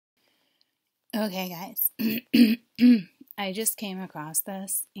Okay, guys. I just came across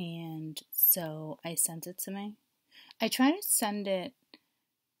this and so I sent it to me. I try to send it,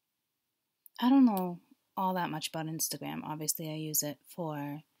 I don't know all that much about Instagram. Obviously, I use it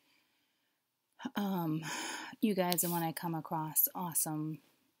for um you guys and when I come across awesome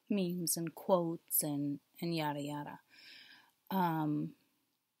memes and quotes and yada yada. Um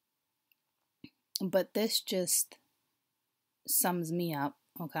but this just sums me up,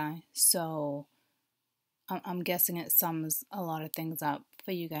 okay? So I'm guessing it sums a lot of things up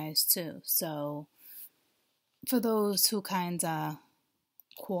for you guys too. So for those who kind of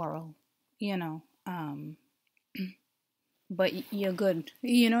quarrel, you know, but you're good.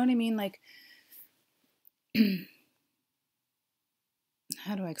 You know what I mean? Like,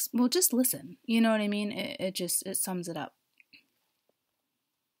 how do I? Well, just listen. You know what I mean? It sums it up.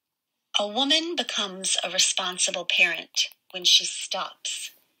 A woman becomes a responsible parent when she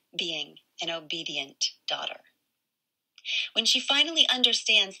stops being an obedient daughter. When she finally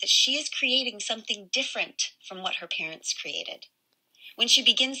understands that she is creating something different from what her parents created. When she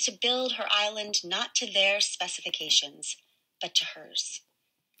begins to build her island not to their specifications, but to hers.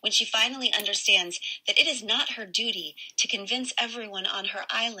 When she finally understands that it is not her duty to convince everyone on her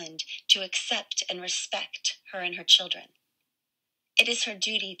island to accept and respect her and her children. It is her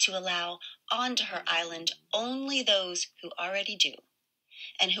duty to allow onto her island only those who already do,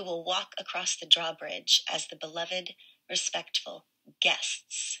 and who will walk across the drawbridge as the beloved, respectful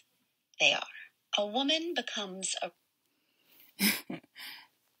guests they are. A woman becomes a...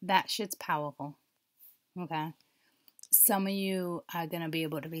 That shit's powerful. Okay. Some of you are going to be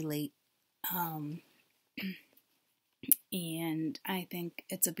able to relate. And I think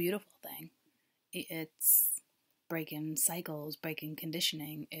it's a beautiful thing. It's breaking cycles, breaking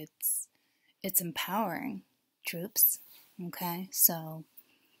conditioning. It's empowering, troops. Okay? So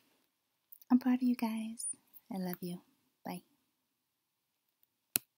I'm proud of you guys. I love you. Bye.